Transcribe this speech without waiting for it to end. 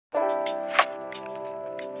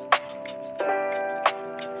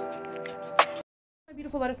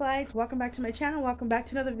beautiful butterflies, welcome back to my channel. Welcome back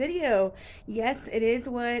to another video. Yes, it is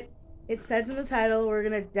what it says in the title. We're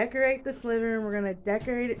gonna decorate this living room. We're gonna deck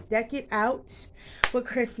it out with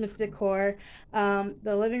Christmas decor. The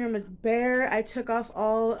living room is bare. I took off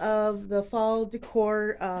all of the fall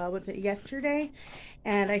decor yesterday,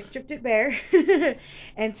 and I stripped it bare.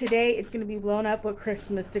 And today it's going to be blown up with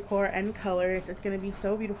Christmas decor and colors. It's going to be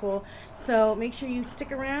so beautiful. So make sure you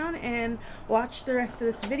stick around and watch the rest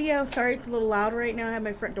of this video. Sorry it's a little loud right now. I have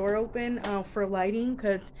my front door open for lighting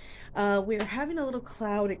because we're having a little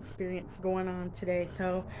cloud experience going on today.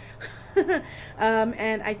 So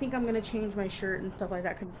and I think I'm going to change my shirt and stuff like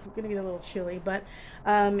that because it's going to get a little chilly. But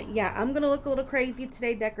yeah, I'm going to look a little crazy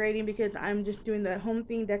today decorating because I'm just doing the home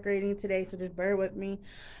theme decorating today. So just bear with me.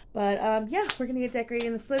 But yeah, we're gonna get decorating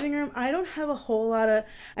in this living room. I don't have a whole lot of,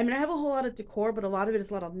 I have a whole lot of decor, but a lot of it is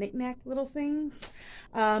a lot of knick-knack little things.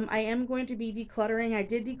 I am going to be decluttering. I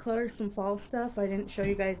did declutter some fall stuff. I didn't show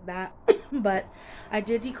you guys that, but I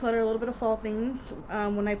did declutter a little bit of fall things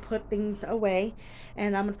when I put things away.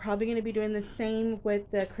 And I'm probably going to be doing the same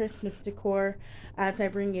with the Christmas decor as I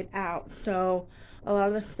bring it out. So a lot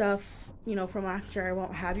of the stuff, you know, from last year I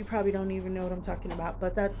won't have. You probably don't even know what I'm talking about,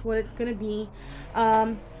 but that's what it's going to be.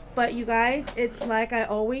 But you guys, it's like I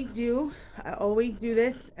always do. I always do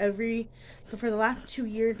this so for the last 2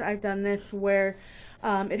 years I've done this where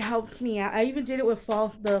it helps me out. I even did it with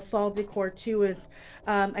the fall decor too, is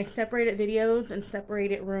I separated videos and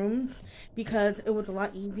separated rooms because it was a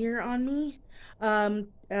lot easier on me because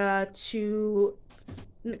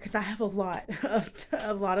I have a lot of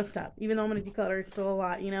stuff. Even though I'm going to declutter, it's still a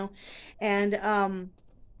lot, you know. And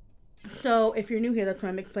so if you're new here, that's why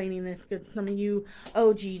I'm explaining this, because some of you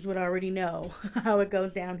OGs would already know how it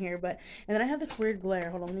goes down here. And then I have this weird glare.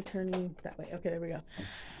 Hold on, let me turn you that way. Okay, there we go.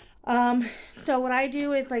 So what I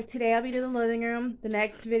do is, like, today I'll be doing the living room. The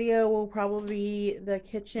next video will probably be the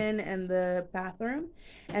kitchen and the bathroom.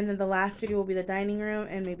 And then the last video will be the dining room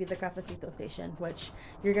and maybe the cafecito station, which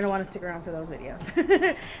you're going to want to stick around for those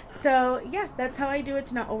videos. So yeah, that's how I do it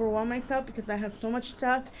to not overwhelm myself, because I have so much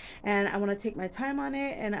stuff and I want to take my time on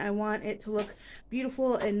it and I want it to look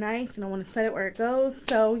beautiful and nice and I want to set it where it goes.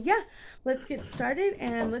 So yeah, let's get started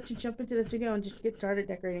and let's just jump into this video and just get started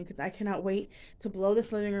decorating, because I cannot wait to blow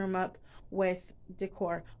this living room up with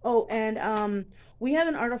decor. Oh, and we have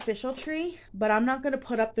an artificial tree, but I'm not going to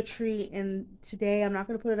put up the tree in today. I'm not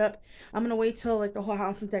going to put it up. I'm going to wait till like the whole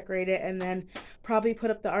house is decorated and then probably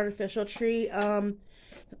put up the artificial tree.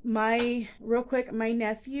 Real quick, my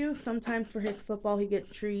nephew, sometimes for his football he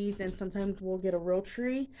gets trees and sometimes we'll get a real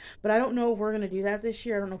tree, but I don't know if we're going to do that this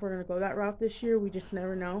year. I don't know if we're going to go that route this year. We just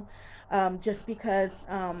never know. Just because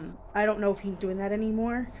I don't know if he's doing that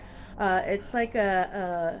anymore. It's like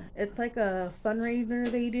a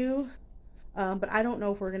fundraiser they do, but I don't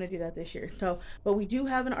know if we're gonna do that this year. So, but we do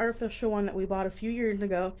have an artificial one that we bought a few years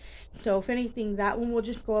ago. So if anything, that one will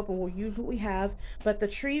just go up and we'll use what we have. But the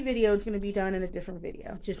tree video is gonna be done in a different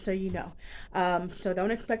video, just so you know. So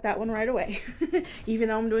don't expect that one right away. Even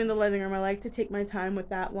though I'm doing the living room, I like to take my time with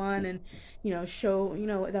that one and, you know, show, you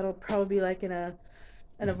know, that'll probably be like in a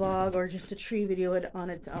vlog or just a tree video on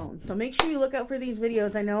its own. So make sure you look out for these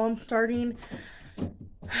videos. I know I'm starting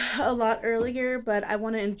a lot earlier, but I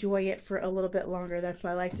want to enjoy it for a little bit longer. That's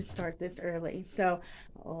why I like to start this early. So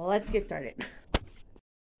let's get started.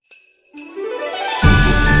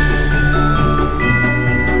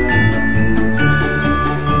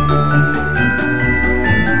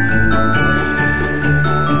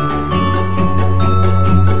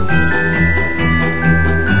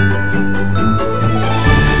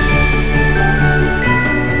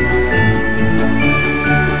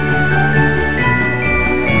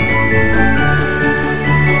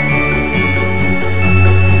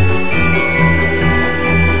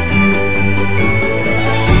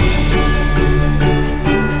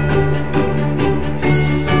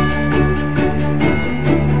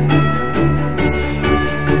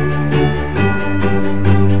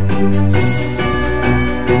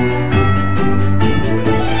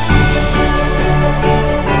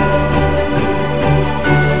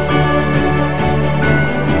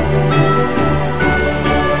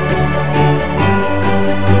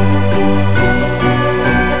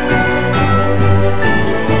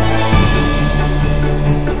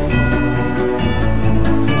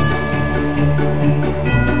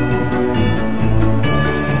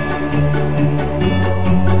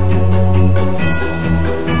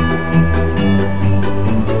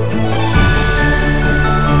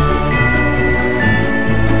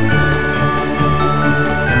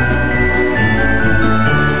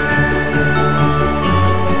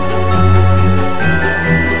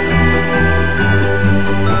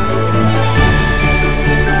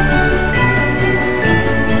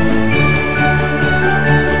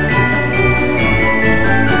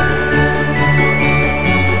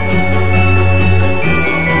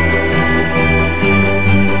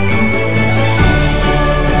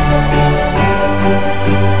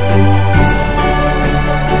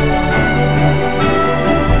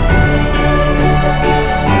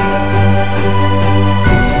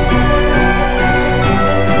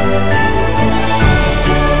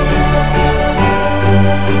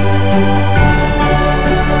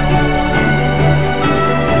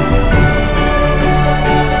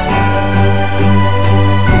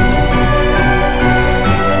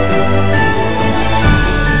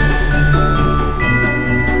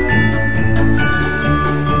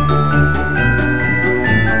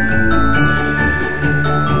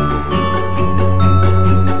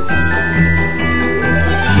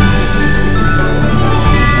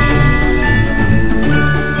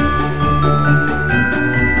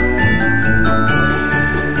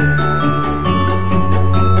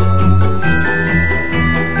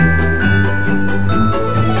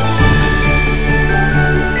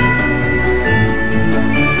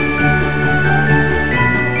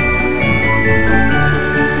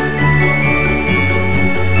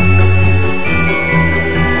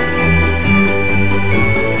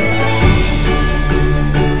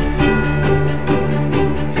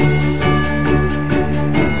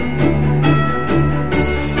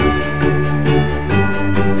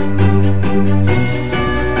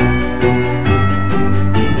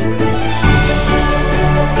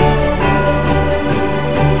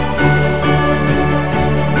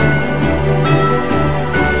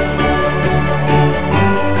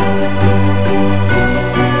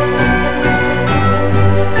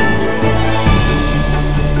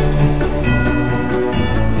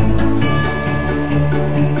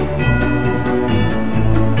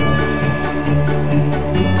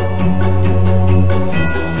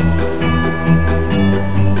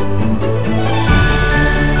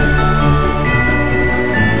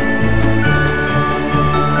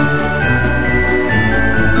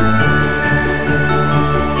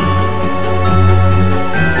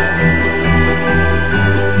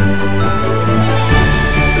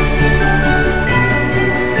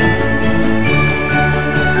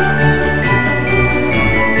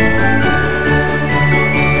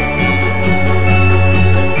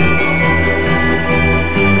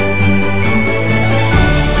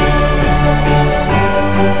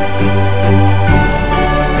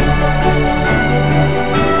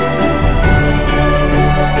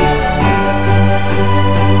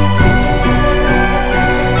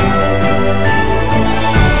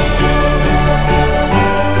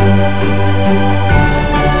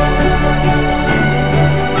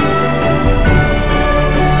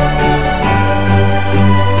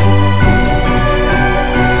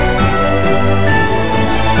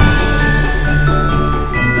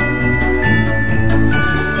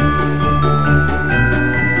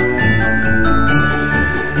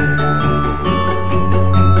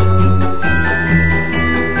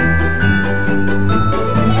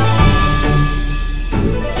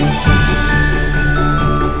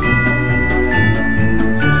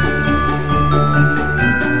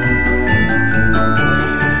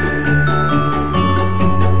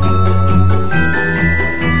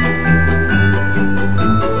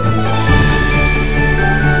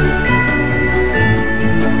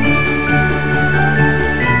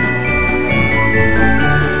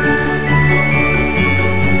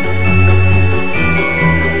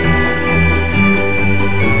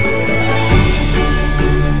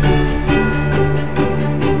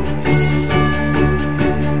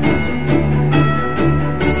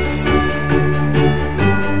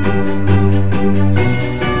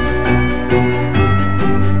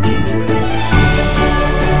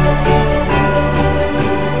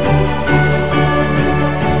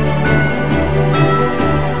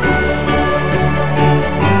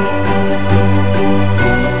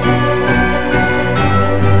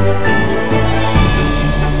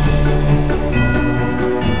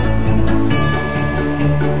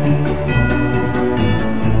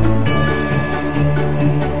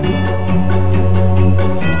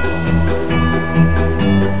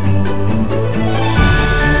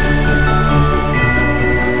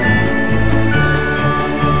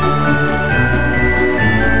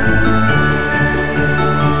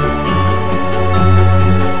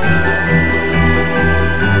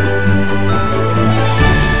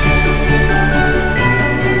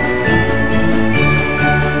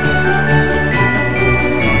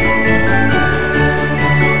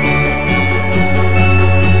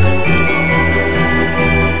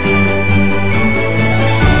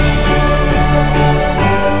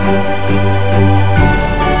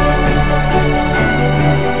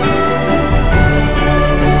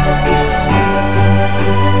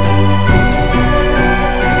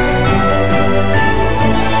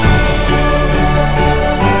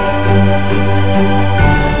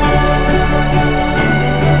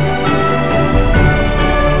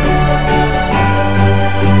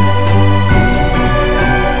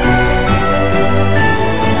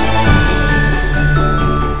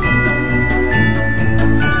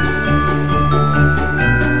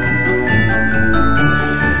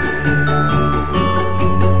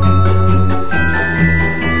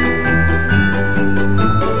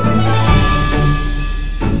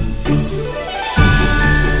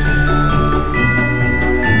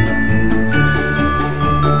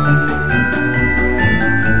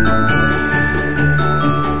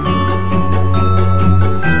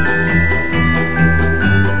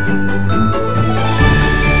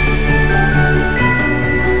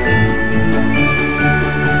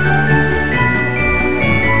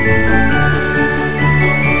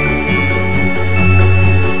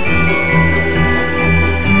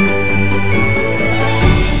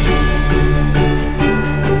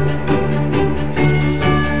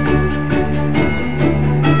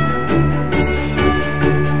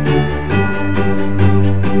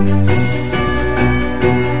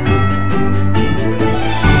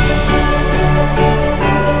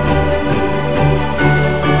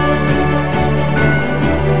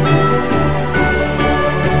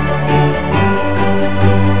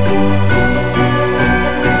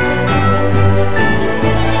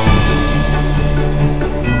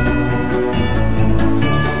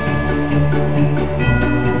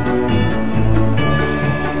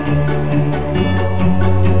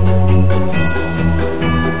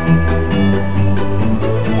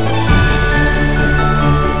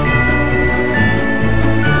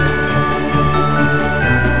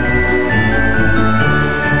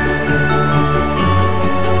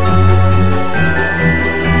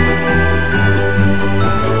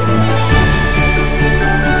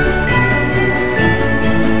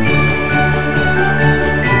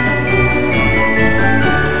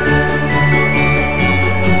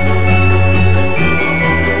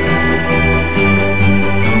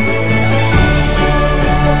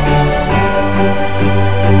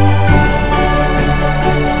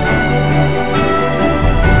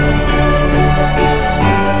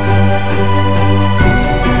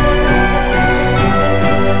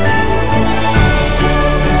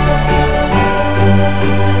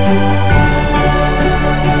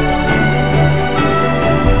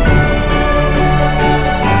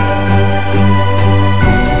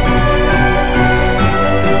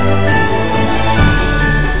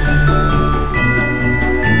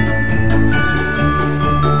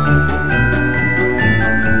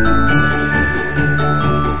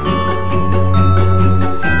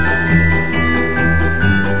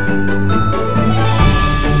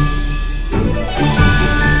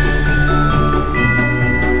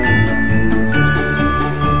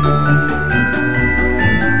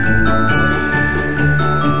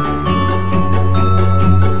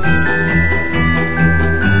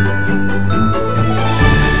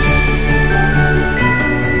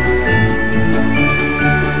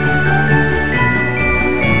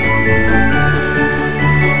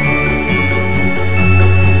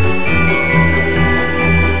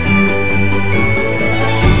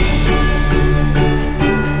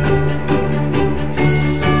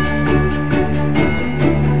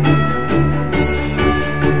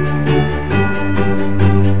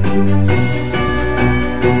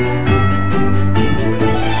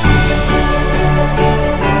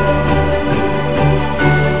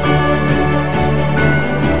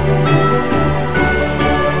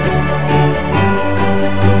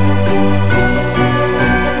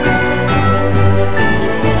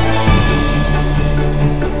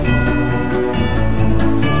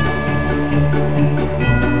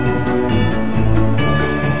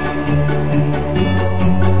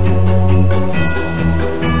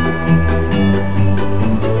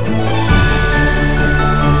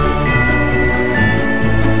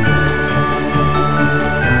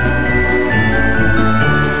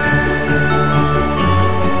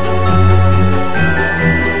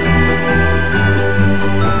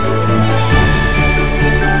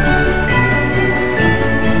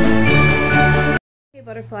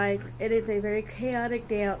 guys, it is a very chaotic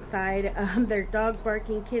day outside. There's dogs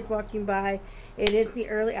barking, kids walking by. It is the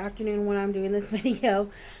early afternoon when I'm doing this video.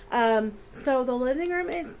 So the living room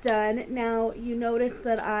is done. Now, you notice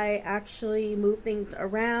that I actually moved things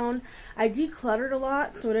around. I decluttered a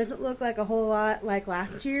lot, so it doesn't look like a whole lot like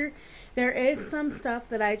last year. There is some stuff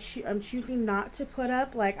that I'm choosing not to put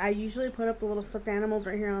up. Like, I usually put up the little stuffed animals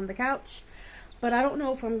right here on the couch. But I don't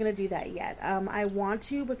know if I'm going to do that yet. I want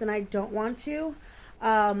to, but then I don't want to.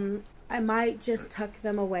 I might just tuck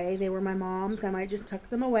them away. They were my mom's. I might just tuck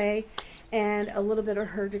them away. And a little bit of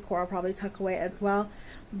her decor I'll probably tuck away as well.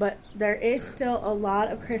 But there is still a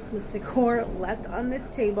lot of Christmas decor left on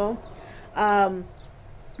this table.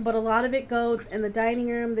 But a lot of it goes in the dining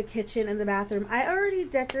room, the kitchen, and the bathroom. I already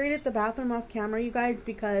decorated the bathroom off camera, you guys,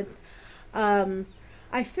 because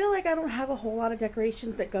I feel like I don't have a whole lot of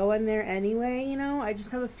decorations that go in there anyway, you know. I just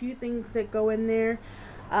have a few things that go in there.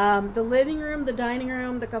 The living room, the dining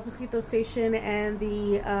room, the cafecito station, and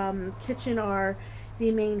the kitchen are the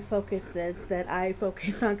main focuses that I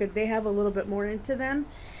focus on because they have a little bit more into them.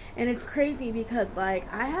 And it's crazy because,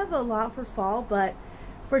 like, I have a lot for fall, but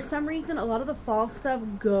for some reason a lot of the fall stuff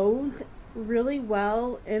goes really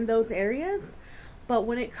well in those areas. But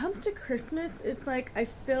when it comes to Christmas, it's like I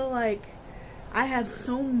feel like I have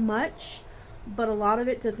so much, but a lot of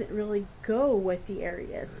it doesn't really go with the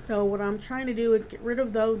areas. So what I'm trying to do is get rid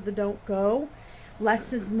of those that don't go.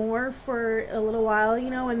 Less is more for a little while,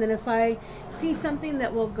 you know, and then if I see something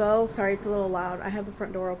that will go, sorry, it's a little loud. I have the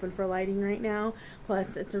front door open for lighting right now.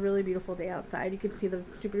 Plus, it's a really beautiful day outside. You can see the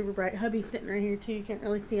super bright hubby sitting right here too. You can't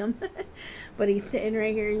really see him, but he's sitting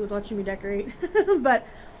right here. He was watching me decorate. But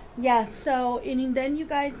yeah, so, and then you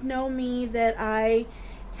guys know me that I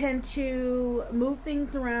tend to move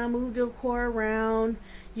things around, move decor around.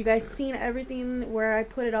 You guys seen everything where I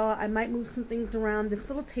put it all. I might move some things around. This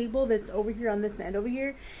little table that's over here on this end over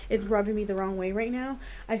here is rubbing me the wrong way right now.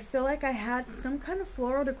 I feel like I had some kind of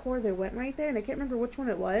floral decor that went right there, and I can't remember which one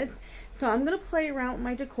it was. So I'm going to play around with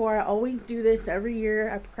my decor. I always do this every year.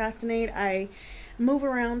 I procrastinate. I move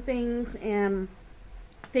around things, and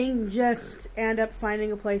things just end up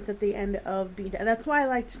finding a place at the end of being done. That's why I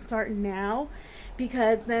like to start now,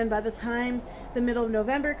 because then by the time the middle of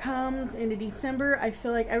November comes into December, I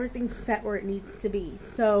feel like everything's set where it needs to be.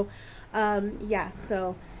 So, yeah,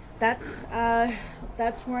 so that's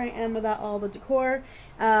where I am about all the decor.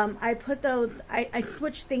 I put those, I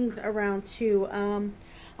switched things around too.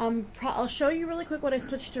 I'll show you really quick what I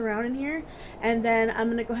switched around in here, and then I'm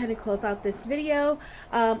going to go ahead and close out this video.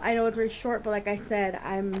 I know it's very short, but like I said,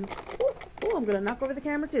 I'm going to knock over the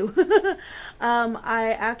camera too.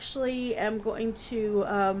 I actually am going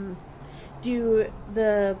to do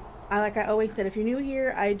like I always said, if you're new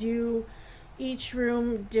here, I do each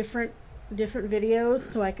room different videos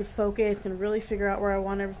so I could focus and really figure out where I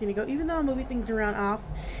want everything to go. Even though I'm moving things around off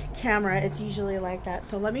camera, it's usually like that.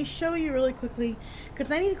 So let me show you really quickly,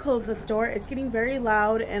 because I need to close this door. It's getting very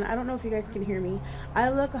loud, and I don't know if you guys can hear me. I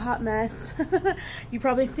look a hot mess. You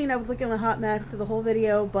probably seen I was looking a hot mess to the whole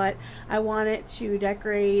video, but I wanted to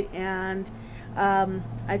decorate, and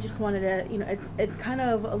I just wanted to, you know, it's kind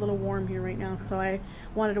of a little warm here right now, so I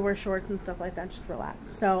wanted to wear shorts and stuff like that, just relax.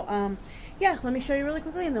 So yeah, let me show you really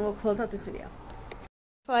quickly, and then we'll close out this video.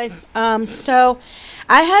 So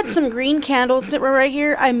I had some green candles that were right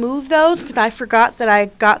here. I moved those because I forgot that I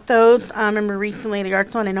got those. I remember recently at a yard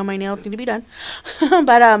sale, and I know my nails need to be done.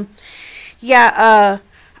 But yeah,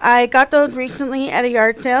 I got those recently at a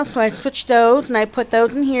yard sale, so I switched those, and I put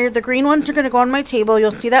those in here. The green ones are going to go on my table.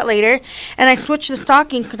 You'll see that later. And I switched the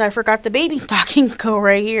stockings because I forgot the baby stockings go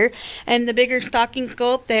right here, and the bigger stockings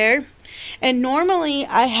go up there. And normally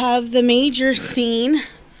I have the major scene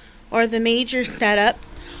or the major setup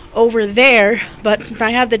over there, but since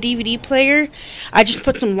I have the DVD player, I just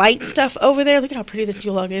put some light stuff over there. Look at how pretty this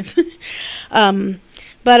Yule log is. It's nice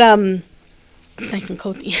and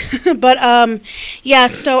cozy. But yeah,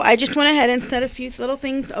 so I just went ahead and set a few little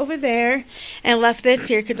things over there and left this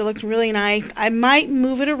here because it looks really nice. I might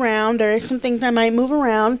move it around. There are some things I might move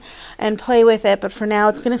around and play with it, but for now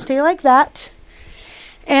it's going to stay like that.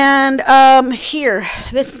 And here,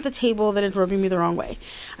 this is the table that is rubbing me the wrong way.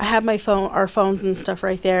 I have my phone, our phones and stuff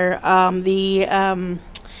right there. I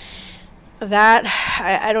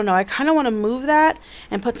don't know. I kind of want to move that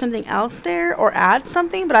and put something else there or add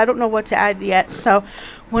something, but I don't know what to add yet. So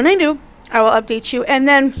when I do, I will update you. And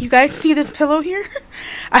then you guys see this pillow here?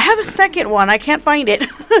 I have a second one. I can't find it.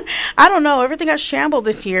 I don't know. Everything got shambled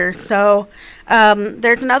this year. So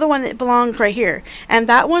there's another one that belongs right here. And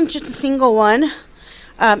that one's just a single one.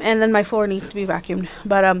 And then my floor needs to be vacuumed.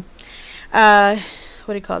 But what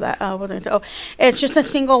what do you call that? It's just a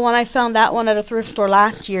single one. I found that one at a thrift store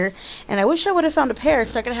last year, and I wish I would have found a pair,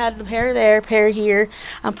 so I could have had a pair there, pair here.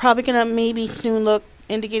 I'm probably gonna maybe soon look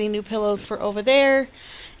into getting new pillows for over there,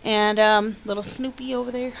 and little Snoopy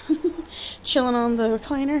over there, chilling on the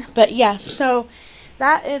recliner. But yeah, so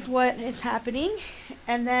that is what is happening.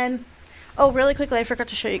 And then, oh, really quickly, I forgot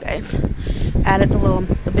to show you guys. Added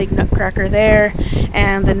the big nutcracker there,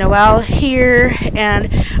 and the Noel here,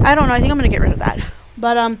 and I don't know, I think I'm gonna get rid of that.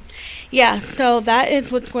 But yeah, so that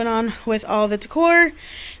is what's going on with all the decor.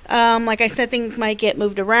 Like I said, things might get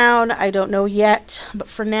moved around, I don't know yet, but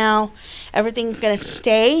for now everything's gonna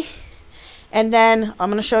stay. And then I'm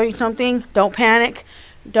gonna show you something. Don't panic,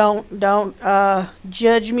 don't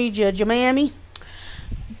judge me, judge your mammy.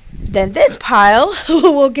 Then this pile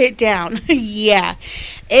will get down. Yeah,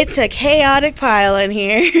 it's a chaotic pile in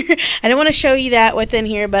here. I didn't want to show you that within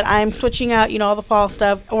here, but I'm switching out, all the fall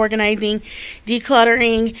stuff, organizing,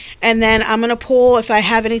 decluttering, and then I'm going to pull, if I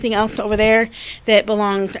have anything else over there that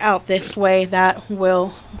belongs out this way, that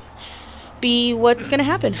will be what's going to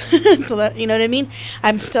happen. So that, you know what I mean?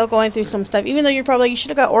 I'm still going through some stuff, even though you should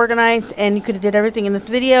have got organized and you could have did everything in this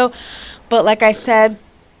video. But like I said,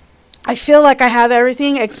 I feel like I have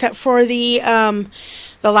everything except for the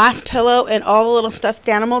last pillow and all the little stuffed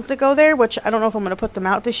animals that go there, which I don't know if I'm going to put them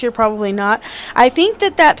out this year. Probably not. I think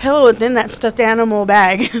that pillow is in that stuffed animal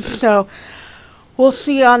bag. So we'll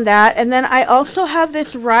see on that. And then I also have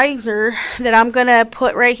this riser that I'm going to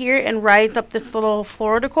put right here and rise up this little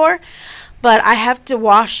floor decor. But I have to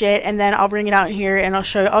wash it, and then I'll bring it out here and I'll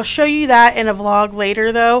show you that in a vlog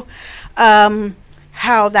later though,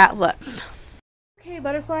 how that looks. Okay,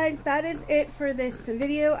 butterflies, that is it for this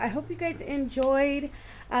video. I hope you guys enjoyed.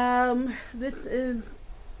 This is,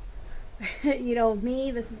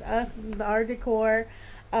 me, this is us, this is our decor.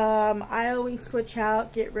 I always switch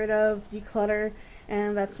out, get rid of, declutter,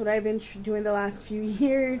 and that's what I've been doing the last few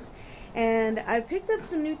years. And I picked up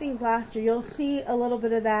some new things last year. You'll see a little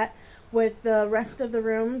bit of that with the rest of the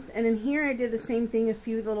rooms. And in here I did the same thing, a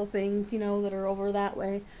few little things, that are over that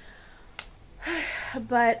way.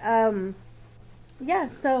 But, yeah,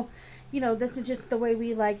 so, this is just the way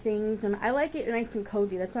we like things, and I like it nice and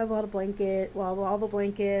cozy. That's why I have a lot of all the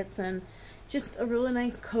blankets, and just a really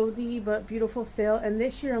nice, cozy, but beautiful feel. And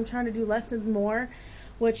this year I'm trying to do less is more,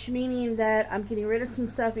 which meaning that I'm getting rid of some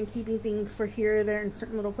stuff and keeping things for here or there in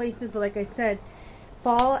certain little places. But like I said,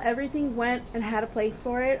 fall, everything went and had a place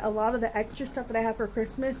for it. A lot of the extra stuff that I have for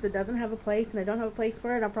Christmas that doesn't have a place, and I don't have a place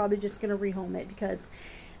for it, I'm probably just going to rehome it, because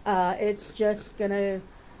it's going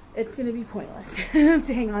to be pointless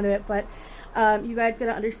to hang on to it. But you guys got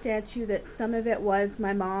to understand too that some of it was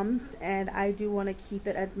my mom's, and I do want to keep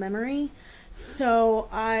it as memory. So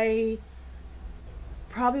I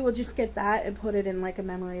probably will just get that and put it in like a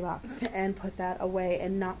memory box and put that away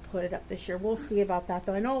and not put it up this year. We'll see about that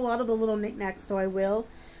though. I know a lot of the little knickknacks, so I will.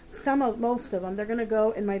 Most of them, they're going to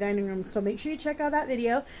go in my dining room. So make sure you check out that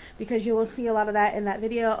video, because you will see a lot of that in that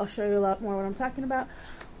video. I'll show you a lot more what I'm talking about.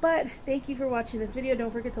 But thank you for watching this video.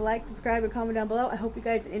 Don't forget to like, subscribe, and comment down below. I hope you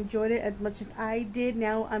guys enjoyed it as much as I did.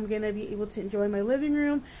 Now I'm going to be able to enjoy my living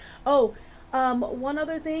room. Oh, one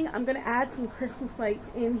other thing. I'm going to add some Christmas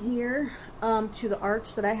lights in here to the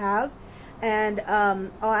arch that I have. And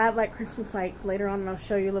I'll add like Christmas lights later on, and I'll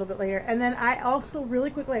show you a little bit later. And then I also, really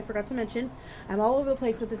quickly, I forgot to mention, I'm all over the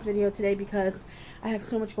place with this video today because I have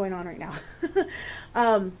so much going on right now.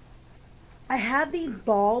 I had these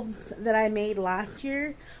bulbs that I made last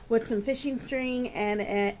year with some fishing string and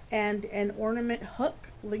an ornament hook.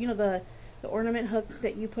 The ornament hooks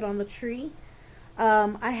that you put on the tree.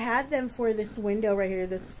 I had them for this window right here,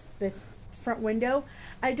 this front window.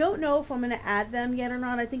 I don't know if I'm going to add them yet or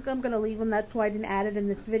not. I think I'm going to leave them. That's why I didn't add it in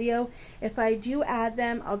this video. If I do add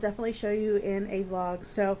them, I'll definitely show you in a vlog.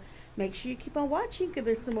 So make sure you keep on watching, because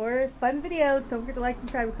there's some more fun videos. Don't forget to like,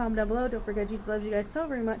 subscribe, and comment down below. Don't forget, Jesus loves you guys so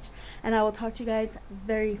very much. And I will talk to you guys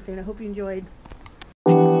very soon. I hope you enjoyed.